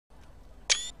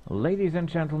Ladies and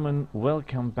gentlemen,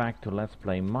 welcome back to Let's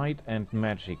Play Might and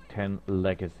Magic 10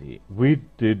 Legacy. We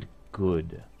did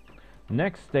good.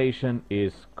 Next station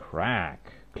is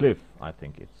Crack. Cliff, I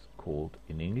think it's called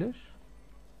in English.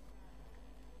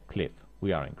 Cliff.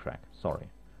 We are in Crack. Sorry.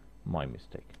 My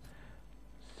mistake.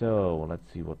 So, let's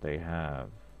see what they have.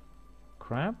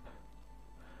 Crap.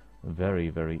 Very,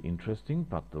 very interesting,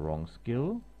 but the wrong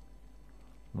skill.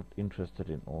 Not interested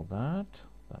in all that.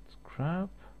 That's crap.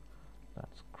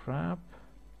 That's crap.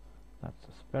 That's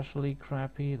especially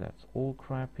crappy. That's all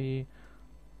crappy.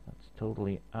 That's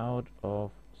totally out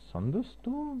of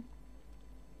Thunderstorm?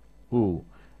 Ooh.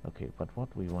 Okay, but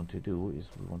what we want to do is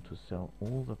we want to sell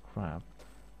all the crap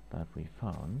that we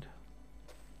found.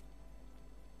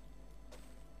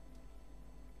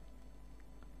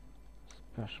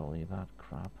 Especially that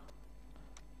crap.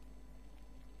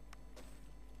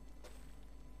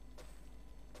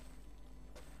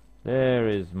 There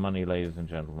is money, ladies and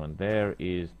gentlemen. There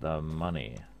is the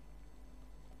money.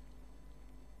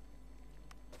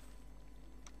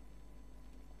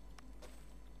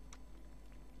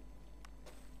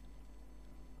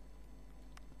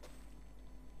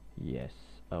 Yes,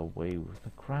 away with the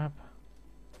crap.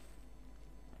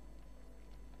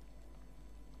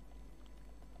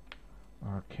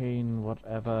 Arcane,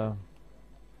 whatever.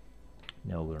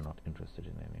 No, we're not interested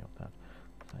in any of that.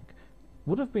 Thank.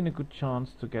 Would have been a good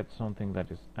chance to get something that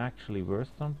is actually worth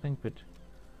something, but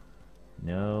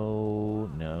no,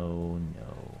 no,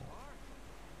 no.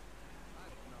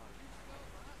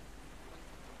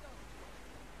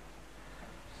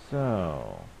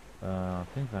 So, I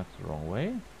think that's the wrong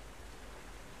way.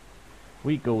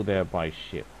 We go there by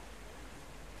ship.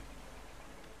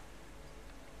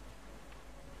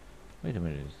 Wait a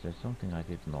minute, is there something I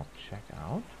did not check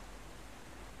out?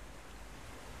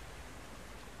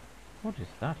 What is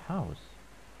that house?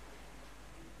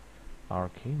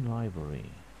 Arcane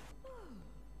Library.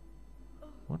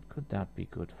 What could that be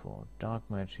good for? Dark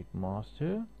Magic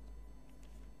Master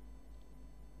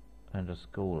and a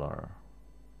Scholar.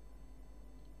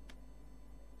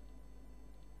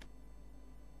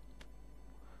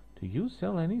 Do you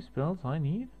sell any spells I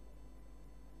need?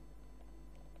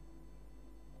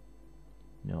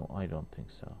 No, I don't think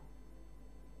so.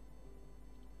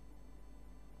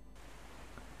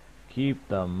 Keep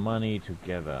the money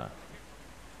together.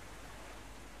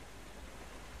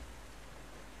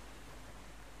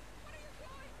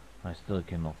 I still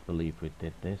cannot believe we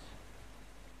did this.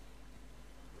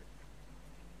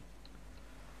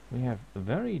 We have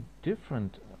very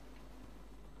different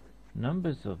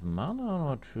numbers of mana on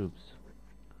our troops.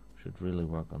 Should really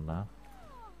work on that.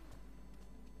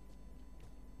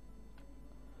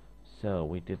 So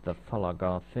we did the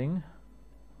Falagar thing.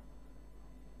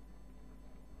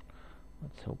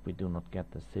 Let's hope we do not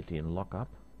get the city in lockup.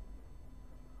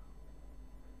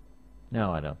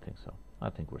 No, I don't think so. I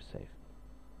think we're safe.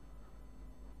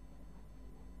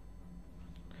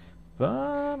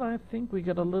 But I think we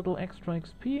get a little extra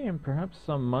XP and perhaps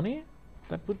some money.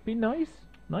 That would be nice.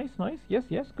 Nice, nice. Yes,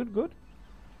 yes. Good, good.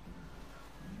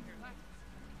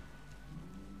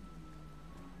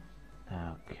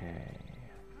 Okay.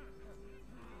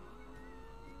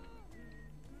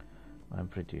 I'm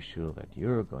pretty sure that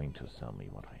you're going to sell me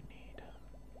what I need.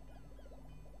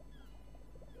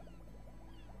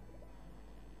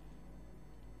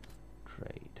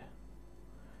 Trade.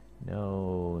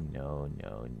 No, no,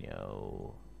 no,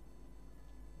 no.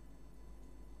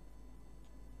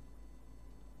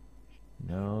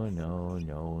 No, no,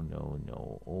 no, no,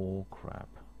 no. Oh, crap.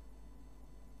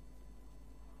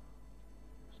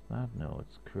 Is that? No,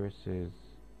 it's curses.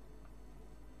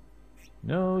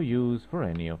 No use for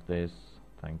any of this.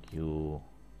 Thank you.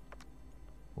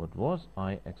 What was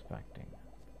I expecting?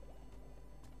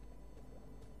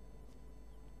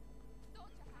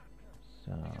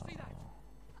 So...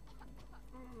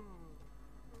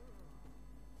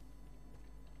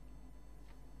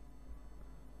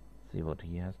 see what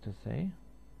he has to say.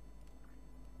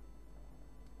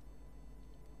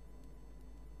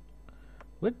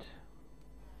 What?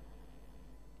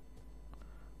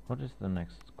 What is the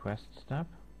next quest step?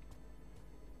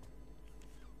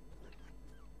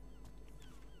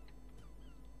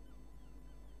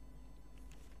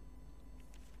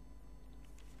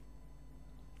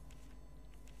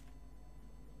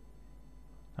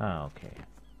 Ah, okay.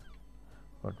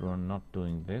 But we're not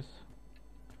doing this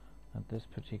at this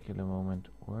particular moment.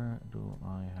 Where do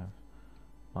I have...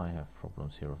 I have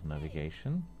problems here of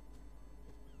navigation.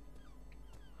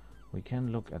 We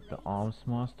can look at the Arms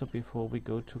Master before we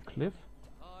go to Cliff.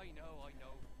 I know.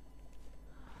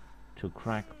 To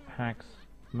Crack Pack's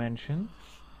mansion.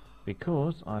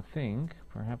 Because I think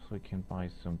perhaps we can buy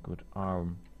some good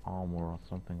armor or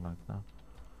something like that.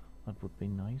 That would be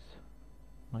nice.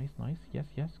 Nice.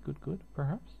 Yes. Good.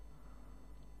 Perhaps.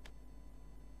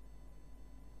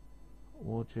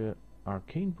 Water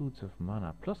arcane boots of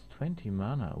mana. Plus 20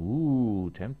 mana.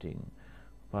 Ooh, tempting.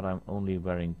 But I'm only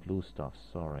wearing blue stuff.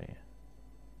 Sorry.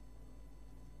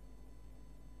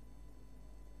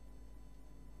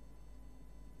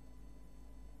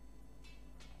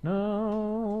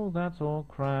 No, that's all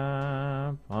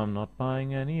crap. I'm not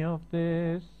buying any of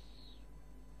this.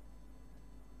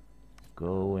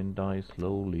 Go and die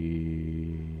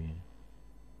slowly.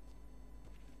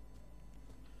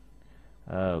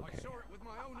 Okay.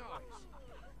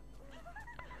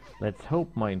 Let's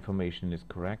hope my information is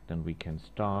correct and we can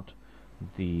start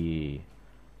the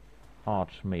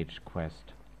Archmage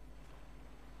quest.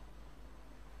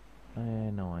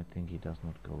 No, I think he does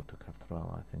not go to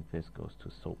Cathedral. I think this goes to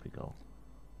Sopigo.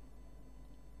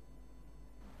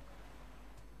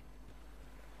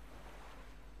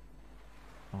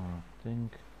 I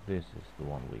think this is the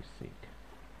one we seek.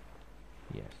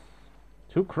 Yes.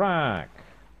 To crack!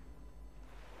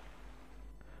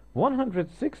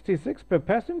 166 per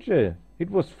passenger! It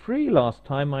was free last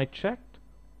time I checked.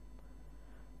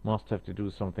 Must have to do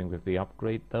something with the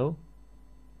upgrade though.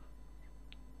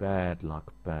 Bad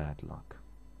luck.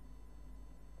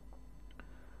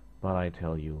 But I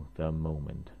tell you, the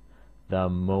moment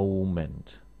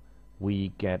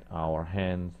we get our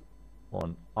hands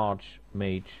on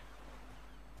Archmage,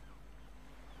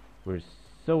 we're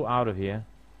so out of here.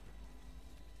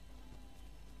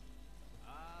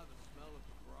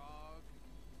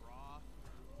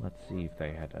 Let's see if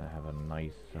they have a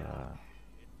nice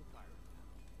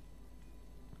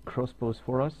crossbows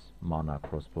for us. Mana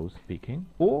crossbows speaking.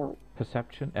 Or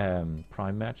perception,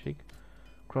 prime magic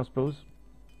crossbows.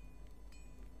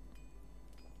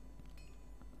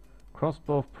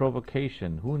 Crossbow of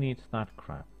provocation. Who needs that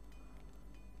crap?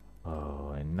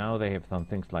 Oh, and now they have some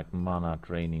things like mana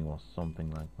draining or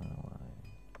something like that. Oh,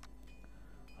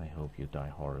 I hope you die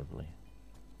horribly.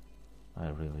 I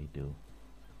really do.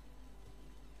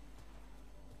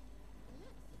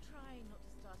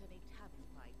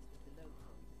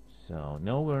 So,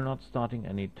 no, we're not starting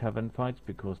any tavern fights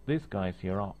because these guys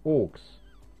here are orcs.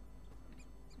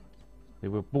 They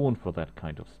were born for that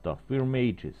kind of stuff. We're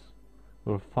mages.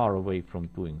 We're far away from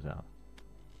doing that.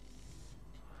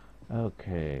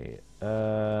 Okay.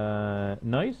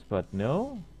 Nice, but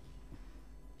no.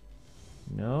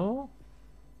 No.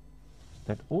 Is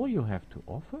that all you have to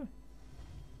offer?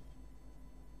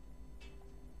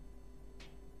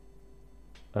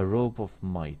 A robe of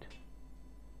might.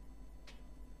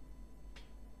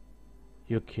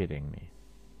 You're kidding me,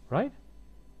 right?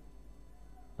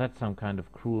 That's some kind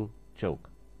of cruel joke.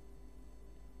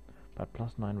 But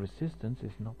 +9 resistance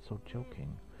is not so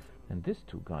joking. And these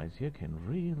two guys here can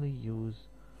really use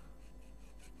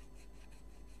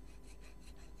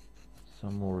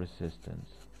some more resistance.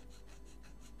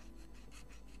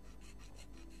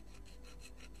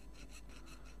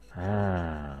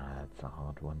 That's a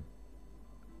hard one.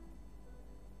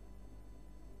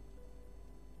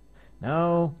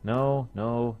 No,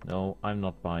 I'm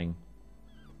not buying.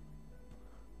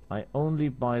 I only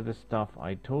buy the stuff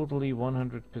I totally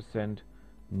 100%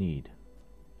 need.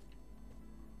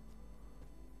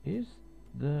 Is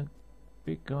the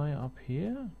big guy up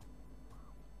here?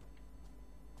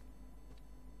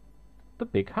 The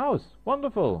big house!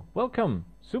 Wonderful! Welcome!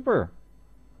 Super!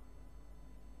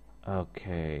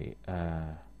 Okay,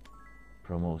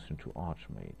 promotion to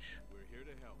Archmage. We're here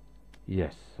to help.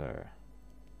 Yes, sir.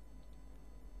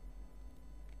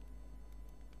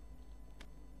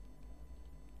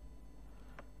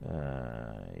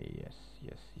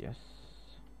 Yes.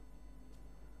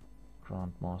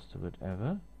 Grandmaster,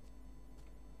 whatever.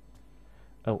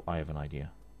 Oh, I have an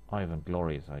idea. I have a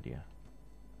glorious idea.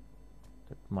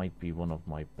 That might be one of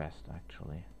my best,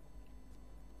 actually.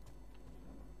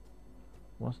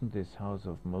 Wasn't this House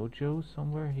of Mojo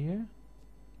somewhere here?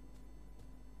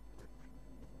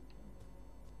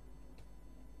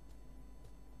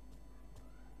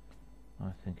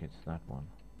 I think it's that one.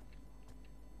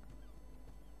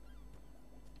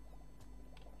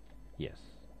 Yes.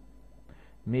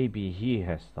 Maybe he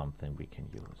has something we can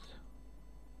use.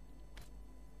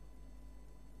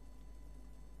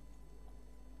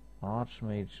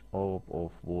 Archmage Orb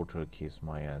of Water kiss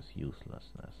my ass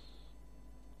uselessness.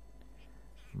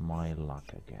 My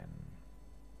luck again.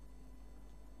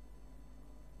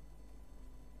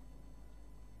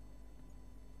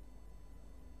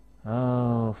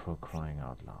 Oh, for crying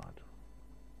out loud.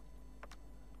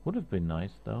 Would have been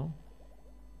nice though.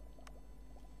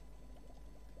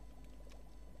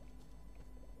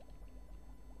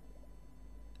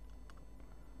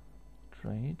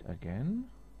 Trade again.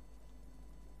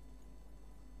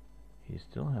 He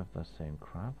still have the same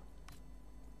crap.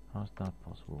 How's that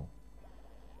possible?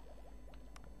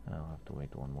 I'll have to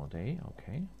wait one more day.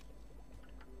 Okay.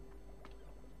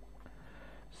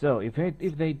 So if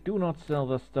they do not sell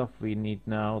the stuff we need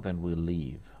now, then we'll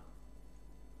leave.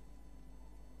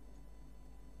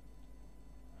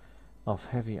 Of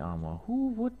heavy armor.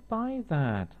 Who would buy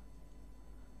that?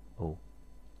 Oh,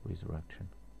 resurrection.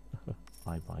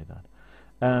 I buy that.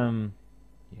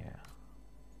 Yeah.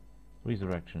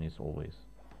 Resurrection is always.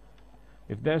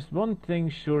 If there's one thing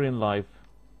sure in life,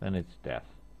 then it's death.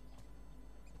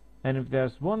 And if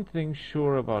there's one thing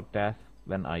sure about death,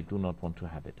 then I do not want to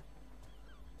have it.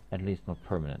 At least not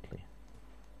permanently.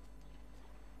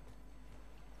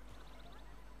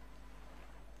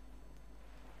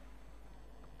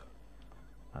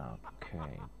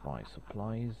 Okay, buy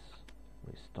supplies,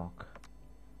 restock.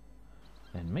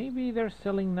 And maybe they're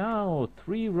selling now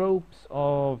 3 ropes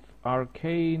of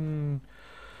arcane,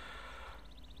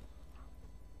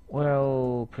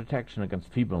 well, protection against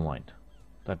feeble mind.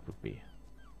 That would be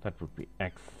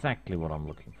exactly what I'm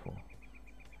looking for.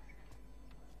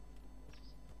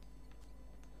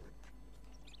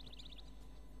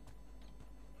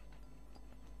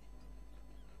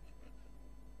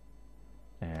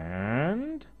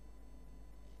 And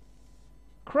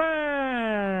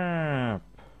crap.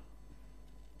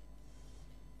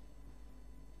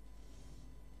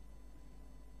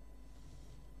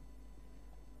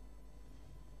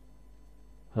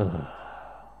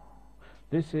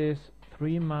 This is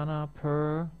 3 mana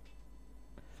per.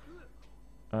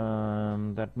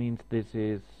 That means this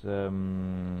is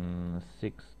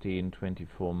 16,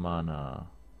 24 mana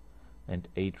and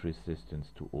 8 resistance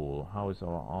to all. How is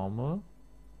our armor?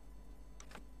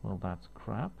 Well, that's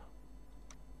crap.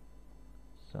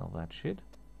 Sell that shit.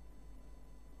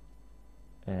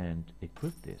 And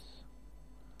equip this.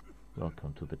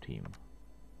 Welcome to the team.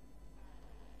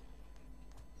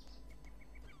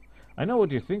 I know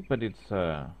what you think, but it's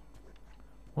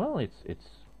well, it's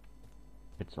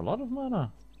a lot of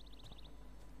mana,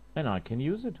 and I can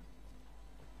use it.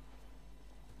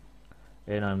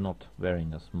 And I'm not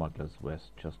wearing a smuggler's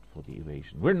vest just for the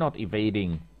evasion. We're not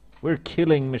evading. We're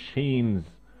killing machines.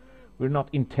 We're not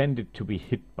intended to be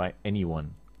hit by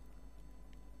anyone.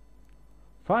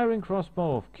 Firing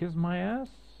crossbow, kiss my ass.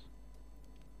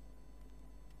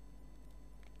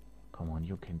 Come on,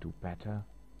 you can do better.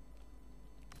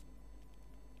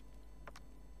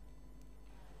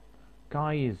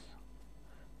 Guys,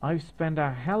 I've spent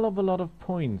a hell of a lot of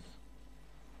points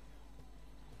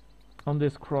on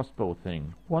this crossbow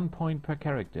thing. 1 point per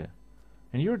character.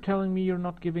 And you're telling me you're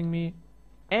not giving me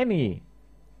any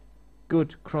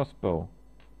good crossbow.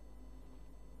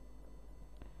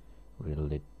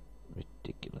 Really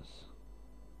ridiculous.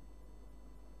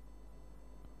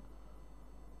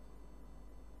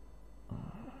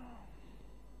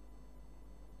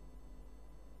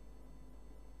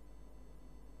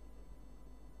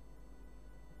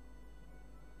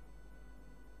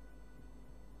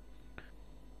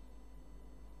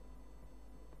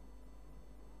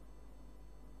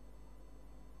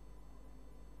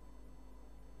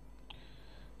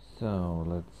 So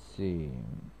let's see.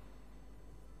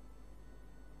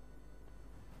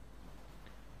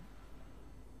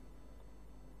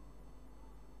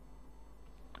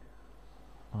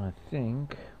 I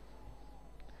think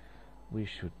we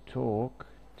should talk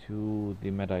to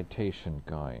the meditation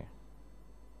guy.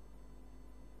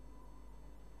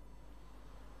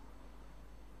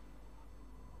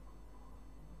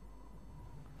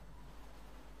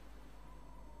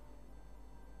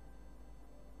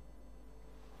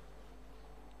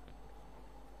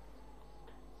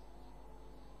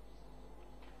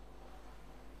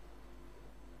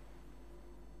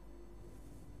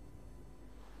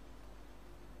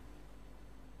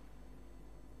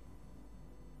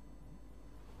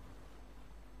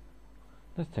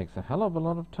 This takes a hell of a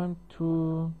lot of time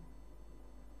to...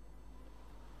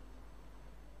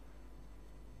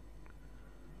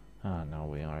 Ah, now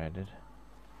we are at it. With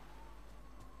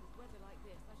weather like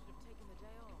this, I should have taken the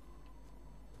day off.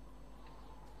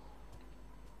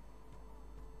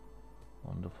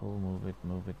 Wonderful, move it,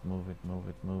 move it, move it, move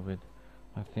it, move it.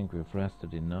 I think we've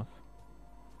rested enough.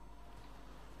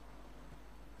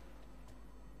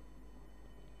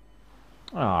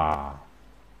 Ah!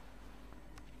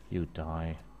 You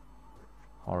die.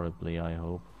 Horribly, I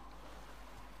hope.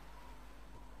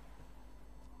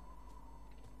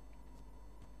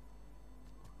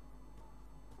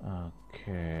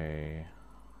 Okay.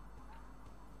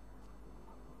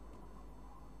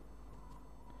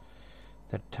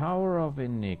 The Tower of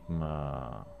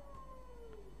Enigma.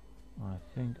 I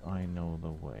think I know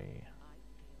the way.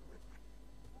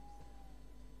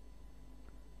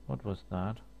 What was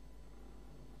that?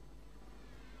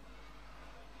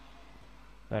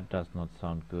 That does not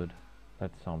sound good.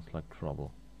 That sounds like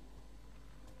trouble.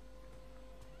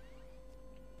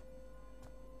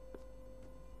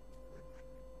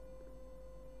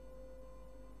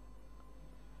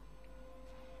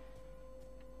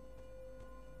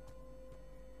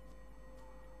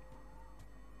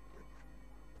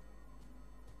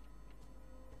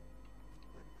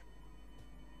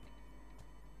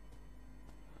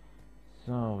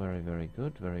 So, very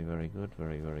good, very good,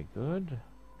 very good.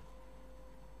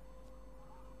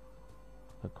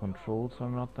 The controls are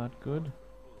not that good,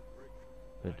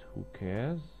 but who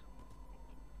cares?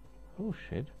 Oh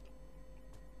shit.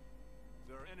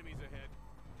 There are enemies ahead.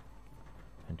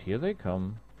 And here they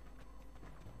come.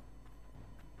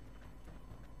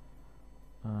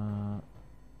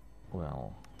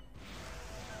 Well.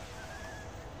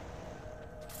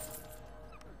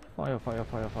 Fire, fire,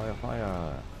 fire, fire,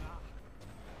 fire.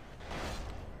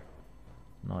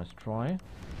 Nice try.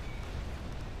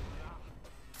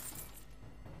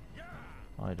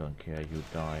 I don't care, you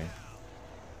die.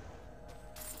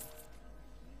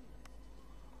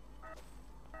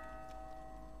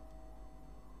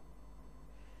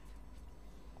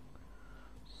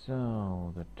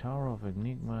 So, the Tower of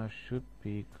Enigma should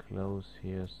be close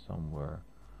here somewhere.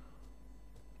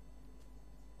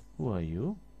 Who are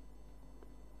you?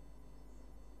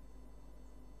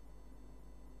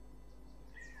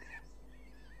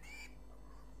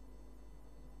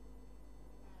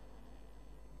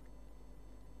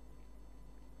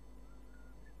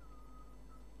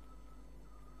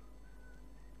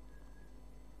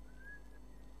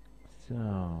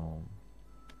 So,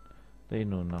 they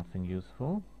know nothing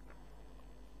useful.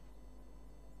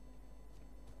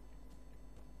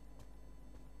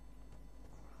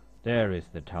 There is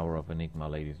the Tower of Enigma,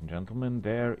 ladies and gentlemen.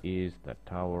 There is the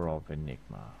Tower of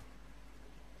Enigma.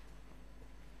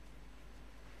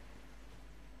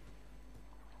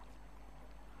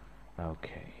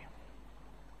 Okay.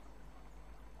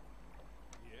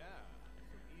 Yeah,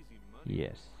 some easy money.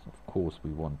 Yes, of course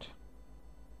we want.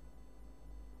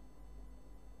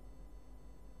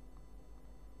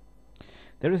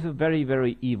 There is a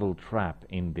very evil trap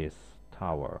in this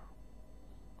tower.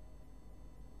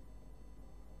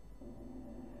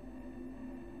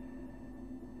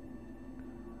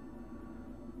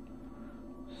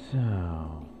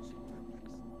 So,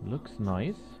 looks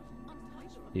nice,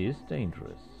 is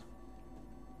dangerous.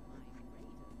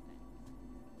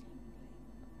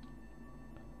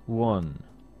 One.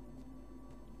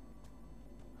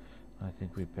 I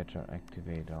think we better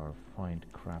activate our find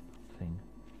crap thing.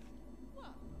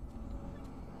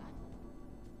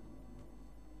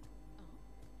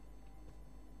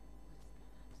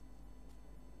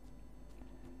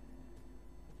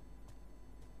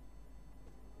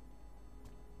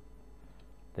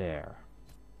 There.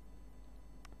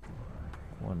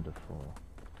 Wonderful.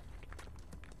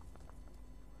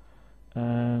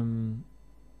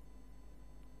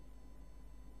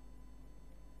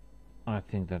 I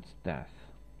think that's death.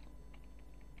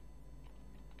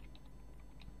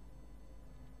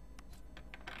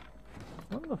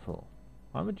 Wonderful.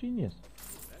 I'm a genius.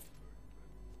 That's good,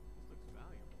 but this looks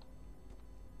valuable.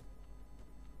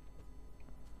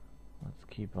 Let's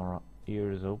keep our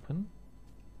ears open.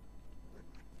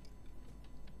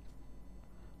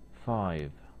 5.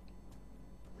 Hey,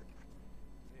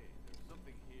 there's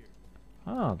something here.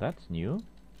 Ah, that's new.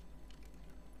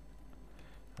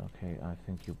 Okay, I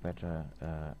think you better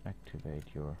activate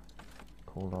your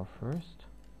collar first.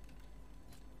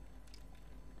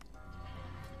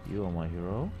 You are my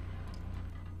hero.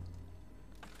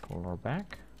 Collar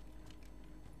back.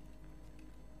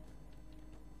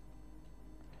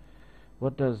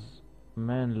 What does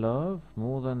man love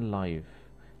more than life?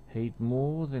 Hate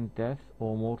more than death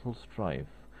or mortal strife?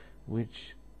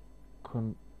 Which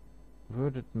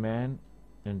converted man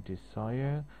and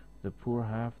desire the poor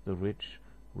have, the rich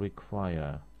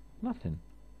require? Nothing.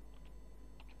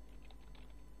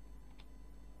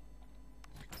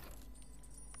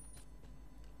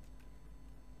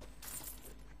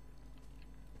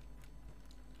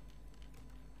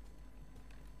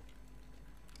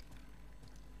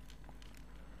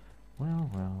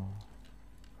 Well,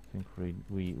 I think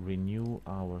we renew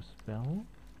our spell.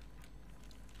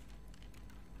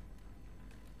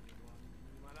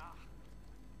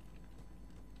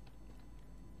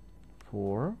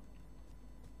 Four.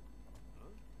 Huh?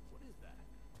 What is that?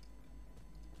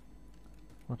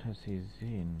 What has he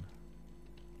seen?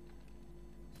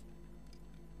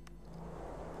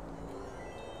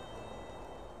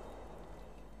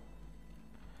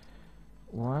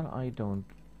 While I don't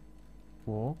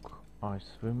walk, I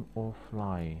swim or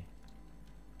fly.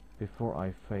 Before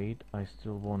I fade, I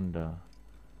still wonder.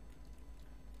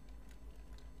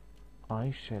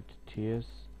 I shed tears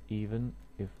even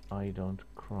if I don't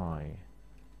cry.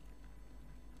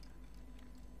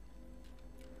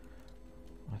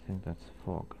 I think that's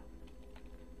fog.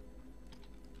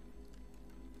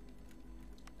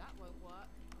 That won't work.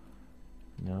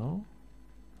 No?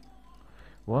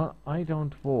 Well, I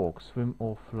don't walk, swim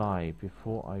or fly.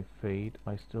 Before I fade,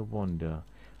 I still wonder.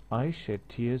 I shed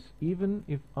tears even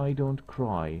if I don't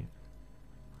cry.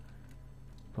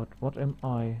 But what am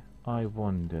I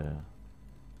wonder.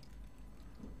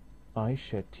 I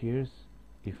shed tears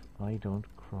if I don't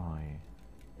cry.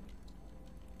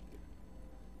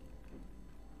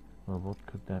 Well, what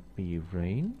could that be?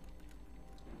 Rain?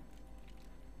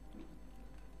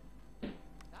 That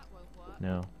won't work.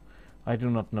 No. I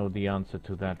do not know the answer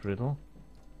to that riddle.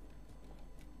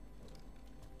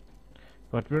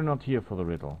 But we're not here for the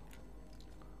riddle.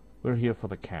 We're here for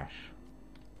the cash.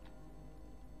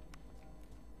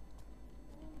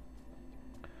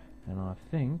 And I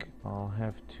think I'll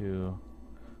have to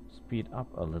speed up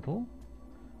a little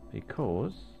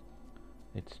because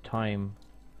it's time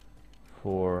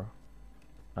for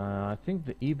I think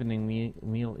the evening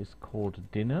meal is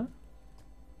called dinner.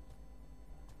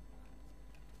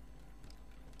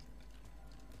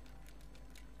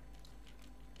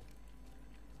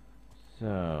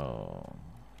 So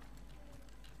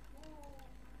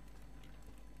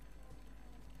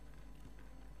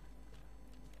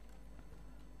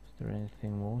is there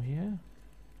anything more here?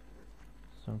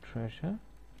 Some treasure.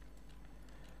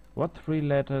 What three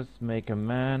letters make a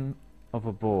man of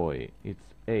a boy?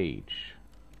 It's age.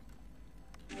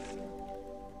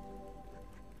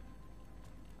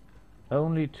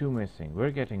 Only two missing. We're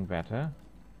getting better.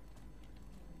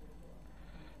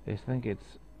 I think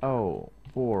it's O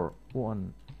or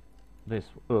one. This.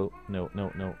 Oh, no,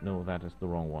 that is the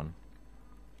wrong one.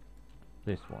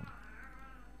 This one.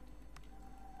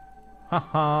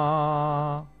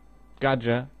 Haha!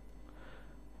 Gotcha.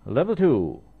 Level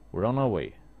 2. We're on our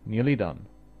way. Nearly done.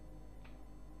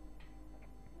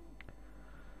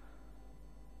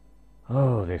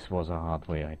 Oh, this was a hard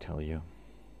way, I tell you.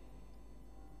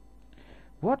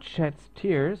 What sheds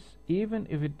tears even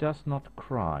if it does not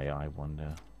cry, I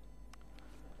wonder?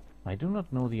 I do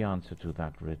not know the answer to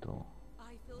that riddle.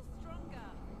 I feel stronger.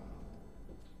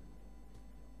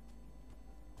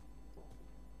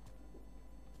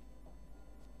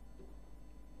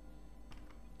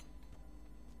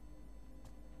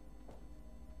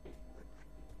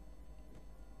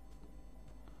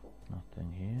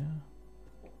 Nothing here.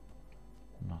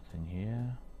 Nothing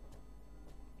here.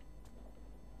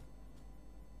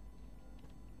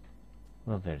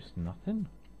 Well, there's nothing.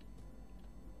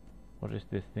 What is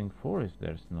this thing for if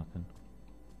there's nothing?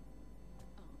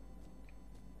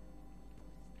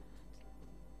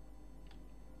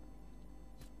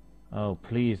 Oh,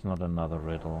 please not another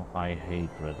riddle. I hate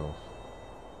riddles.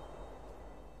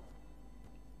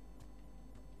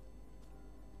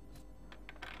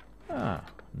 Ah,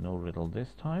 no riddle this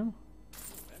time.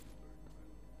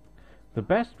 The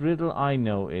best riddle I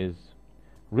know is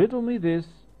riddle me this,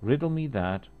 riddle me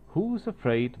that, who's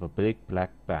afraid of a big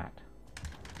black bat?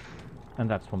 And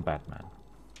that's from Batman.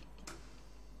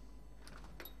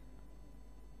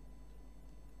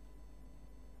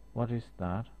 What is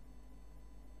that?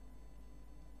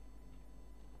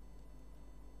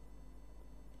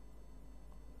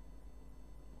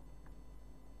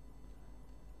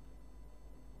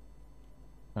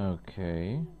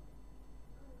 Okay.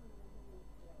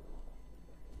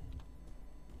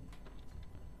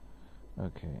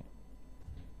 Okay.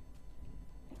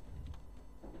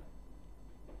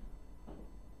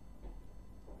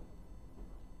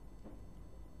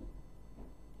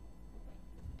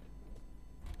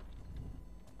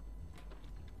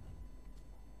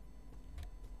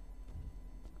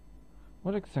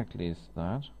 What exactly is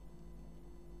that?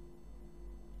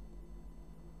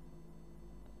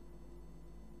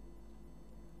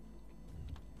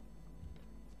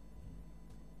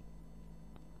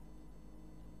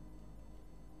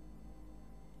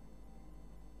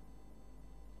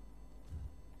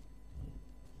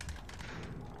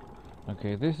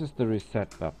 Okay, this is the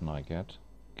reset button I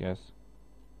guess.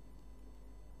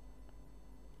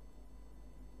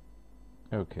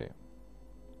 Okay.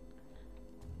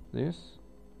 This,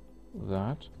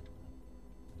 that,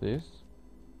 this,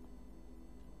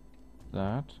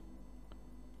 that,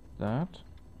 that,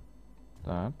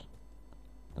 that,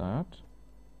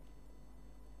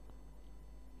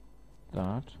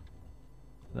 that,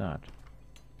 that.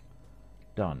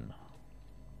 Done.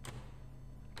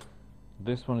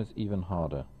 This one is even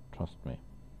harder, trust me.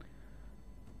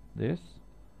 This,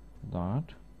 that,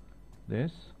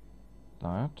 this,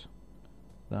 that,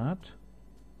 that,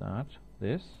 that,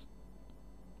 this,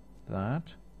 that,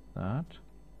 that,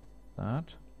 that,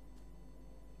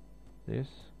 this,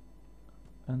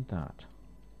 and that.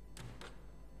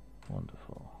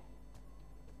 Wonderful.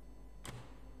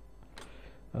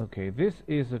 Okay, this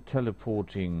is a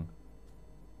teleporting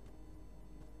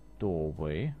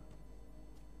doorway.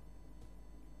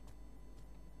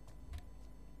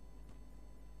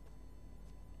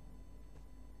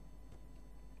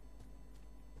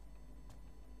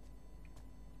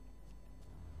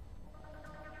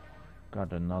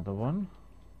 Got another one.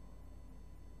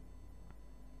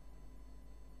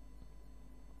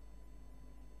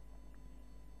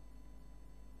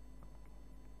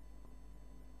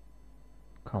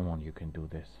 Come on, you can do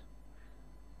this.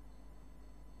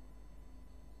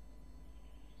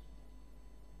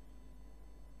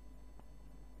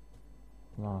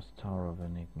 Last Tower of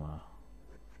Enigma.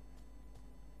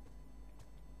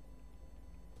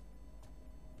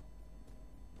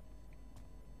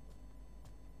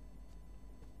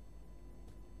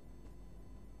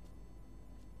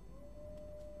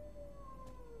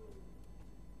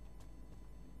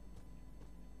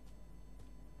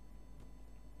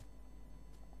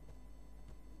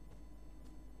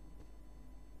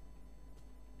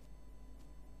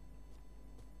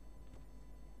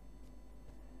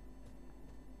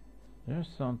 There's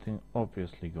something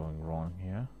obviously going wrong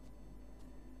here.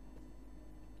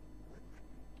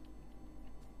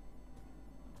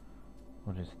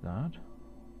 What is that?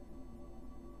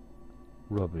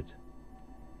 Rub it.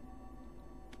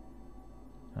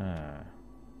 Ah.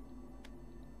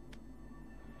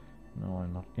 No,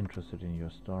 I'm not interested in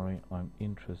your story. I'm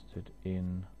interested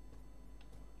in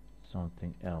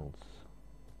something else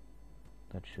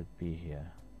that should be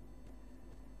here.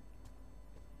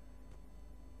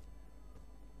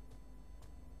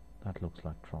 That looks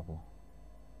like trouble.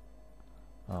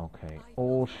 Okay,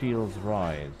 all shields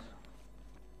rise.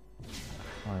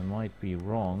 I might be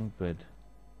wrong, but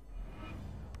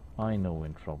I know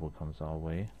when trouble comes our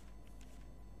way.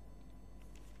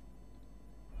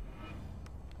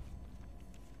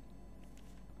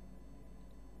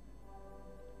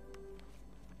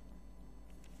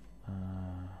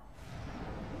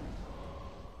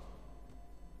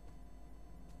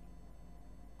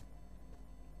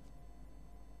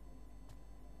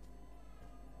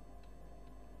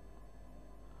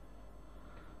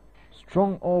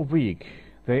 Strong or weak,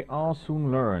 they all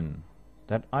soon learn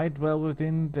that I dwell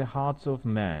within the hearts of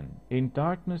man. In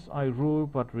darkness I rule,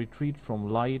 but retreat from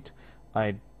light.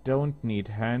 I don't need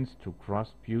hands to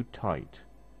grasp you tight.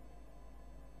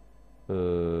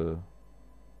 Fear.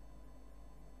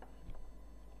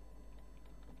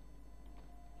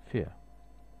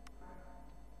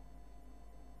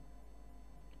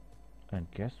 And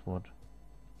guess what?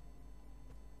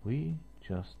 We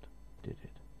just did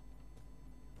it.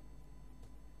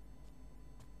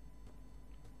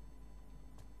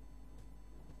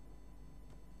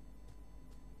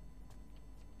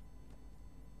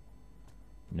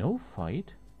 No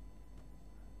fight?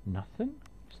 Nothing?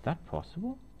 Is that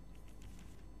possible?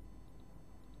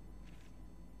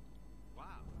 Wow.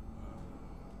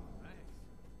 Nice.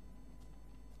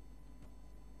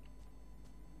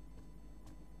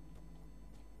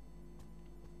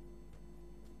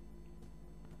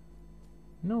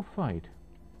 No fight.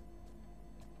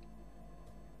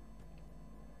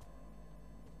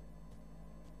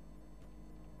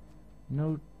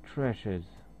 No treasures.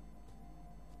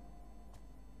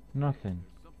 Nothing.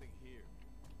 There's something here.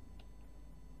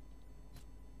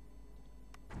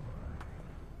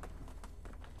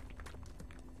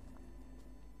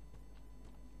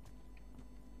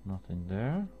 Nothing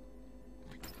there.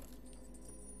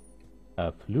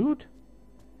 A flute?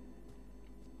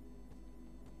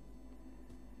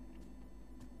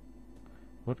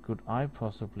 What could I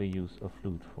possibly use a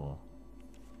flute for?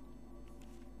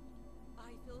 I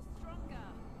feel stronger.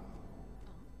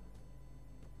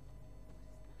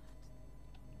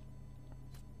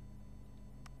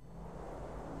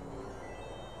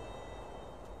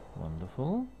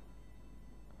 Wonderful.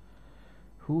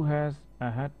 Who has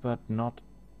a hat but not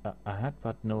a hat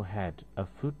but no head, a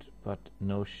foot but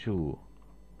no shoe?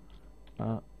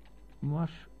 A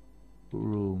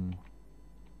mushroom.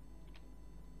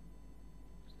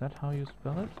 Is that how you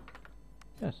spell it?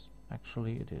 Yes,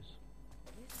 actually it is.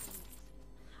 This is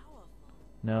powerful.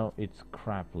 No, it's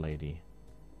crap lady.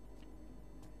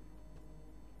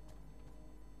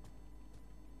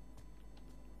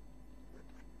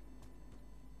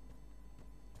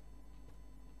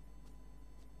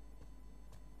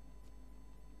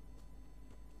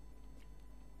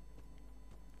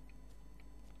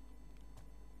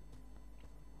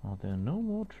 there are no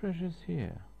more treasures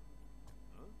here?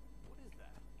 Huh? What is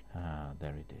that? Ah,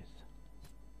 there it is.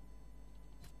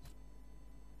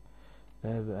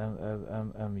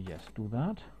 Yes, do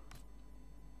that.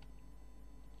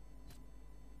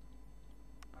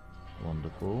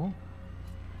 Wonderful.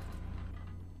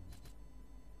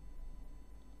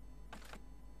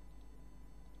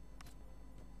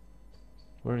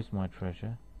 Where is my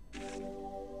treasure?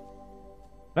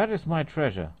 That is my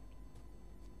treasure.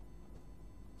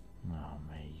 Oh,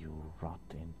 may you rot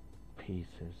in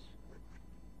pieces.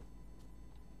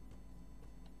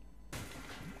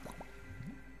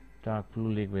 Dark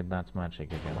blue liquid, that's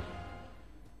magic again.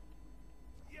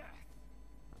 Yes.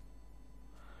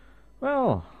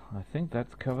 Well, I think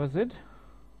that covers it.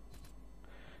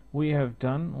 We have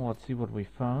done, let's see what we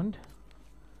found.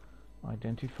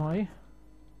 Identify.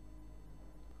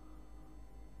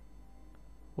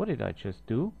 What did I just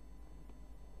do?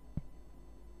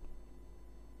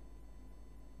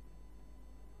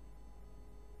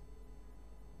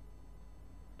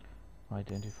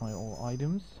 Identify all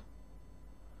items.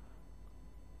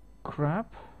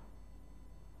 Crap.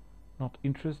 Not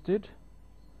interested.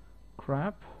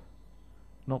 Crap.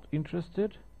 Not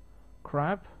interested.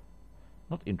 Crap.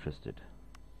 Not interested.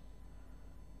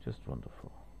 Just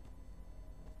wonderful.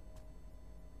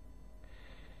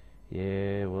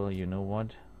 Yeah, well, you know what?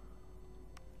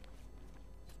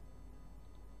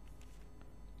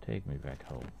 Take me back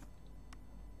home.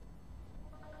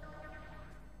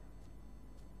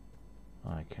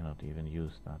 I cannot even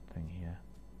use that thing here.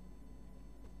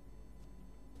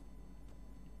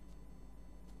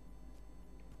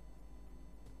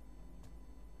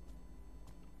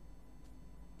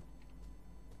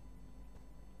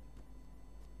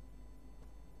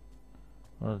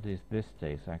 Well, at least this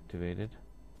stays activated.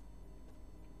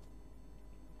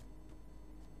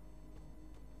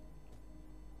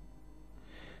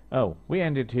 Oh, we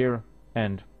end it here,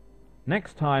 and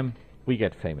next time we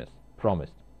get famous.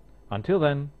 Promised. Until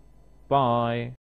then, bye.